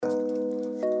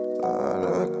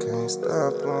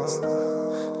stop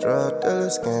on. Drug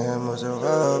dealers, scammers, and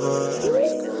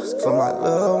robbers. For my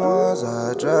little ones,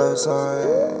 I drive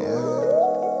some, yeah.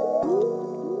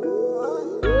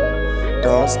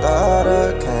 Don't start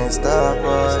her, can't stop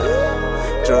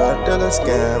her. Drug dealers,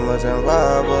 scammers, and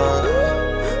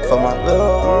robbers. For my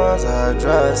little ones, I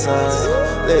drive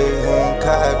some. Lean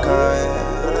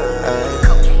cotton,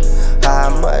 how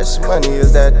much money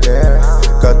is that there?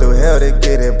 Go through hell to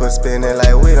get it, but spend it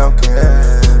like we don't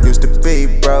care. Used to be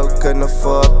broke, couldn't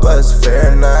afford bus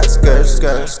fare. Not skirt,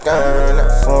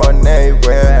 that foreign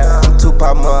everywhere. I'm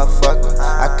Tupac motherfucker,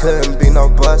 I couldn't be no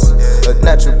bustin'. A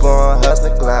natural born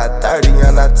hustler, glide 30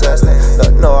 and I touched it.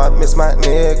 Look, no, I miss my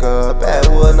nigga,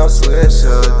 Badwood, no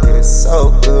swisher. It's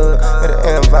so good,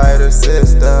 gotta invite her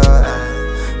sister.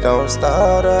 Don't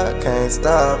start her, can't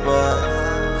stop her.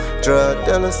 Drug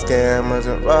dealers, scammers,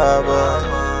 and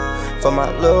robbers. For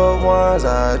my little ones,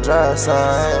 I drive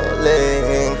sign. Leg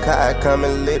in car, come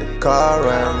and leave the car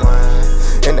running.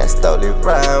 And that slowly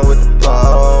ride with the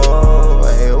pole.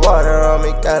 Hey, water on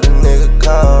me, got a nigga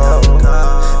cold.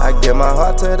 I give my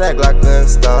heart to that Glock and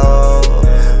stole.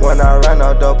 When I ran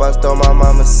out dope, I stole my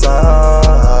mama's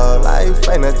soul. Life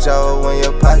ain't a joke when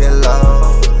your pocket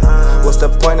low. What's the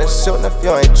point of shooting if you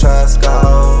ain't trying to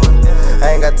score?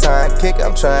 I ain't got time to kick,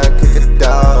 I'm trying to kick a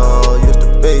dog. Used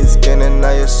to be skinny, now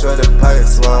you're sure the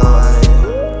pocket's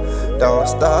long. Don't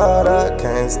start her,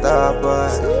 can't stop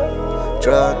her.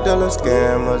 Drug dealers,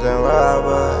 scammers, and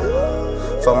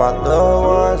robbers. For my little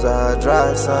ones, I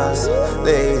drive signs.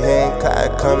 Leave hand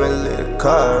car, come and leave the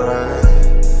car running.